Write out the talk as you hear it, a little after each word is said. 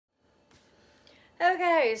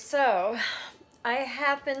Okay, so I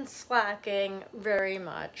have been slacking very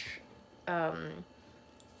much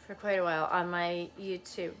for quite a while on my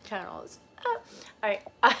YouTube channels.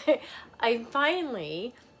 I'm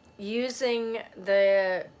finally using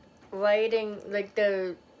the lighting, like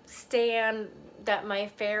the stand that my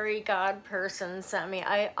fairy god person sent me.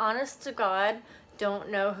 I, honest to God,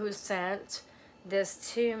 don't know who sent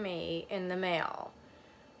this to me in the mail.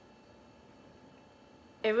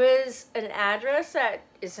 It was an address that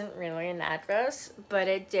isn't really an address, but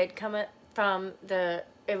it did come from it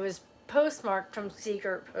was postmarked from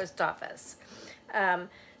Secret Post Office.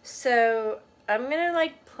 So I'm gonna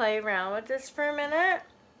like play around with this for a minute.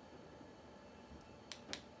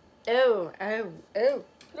 Oh,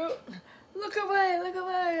 look away,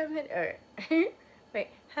 I'm hit. Alright. Wait,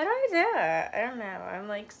 how do I do it? I don't know, I'm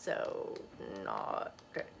like so not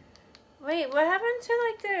good. Wait, what happened to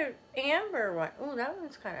like the amber one? Oh, that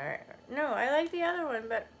one's kind of... No, I like the other one,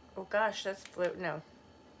 but... Oh gosh, that's blue. No.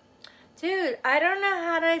 Dude, I don't know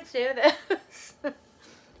how to do this.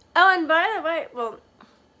 Oh, and by the way, well,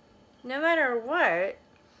 no matter what,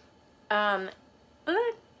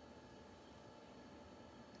 look.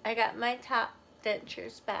 I got my top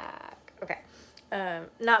dentures back. Okay.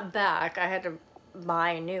 Not back. I had to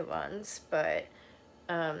buy new ones, but,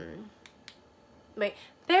 wait,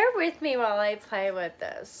 bear with me while I play with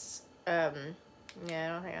this. Yeah, I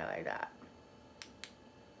don't think I like that.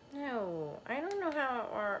 No, I don't know how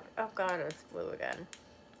it works. Oh god, it's blue again.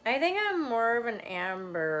 I think I'm more of an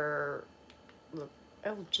amber look.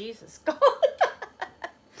 Oh, Jesus God.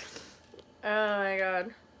 Oh my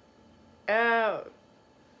god. Oh.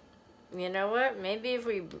 You know what? Maybe if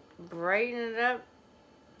we brighten it up,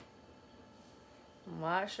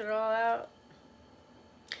 wash it all out.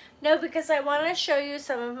 No, because I want to show you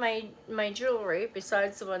some of my jewelry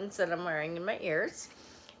besides the ones that I'm wearing in my ears.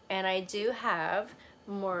 And I do have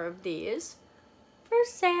more of these for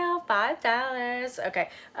sale, $5. Okay,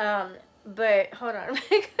 but hold on,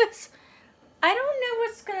 because I don't know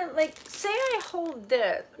what's gonna, like, say I hold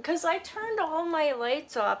this, because I turned all my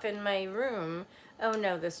lights off in my room. Oh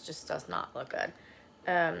no, this just does not look good.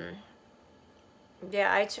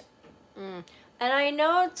 Yeah, and I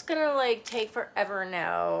know it's gonna like take forever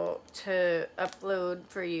now to upload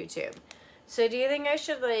for YouTube. So do you think I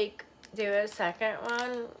should like do a second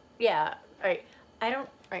one? Yeah, alright.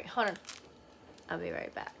 Alright, hold on. I'll be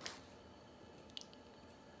right back.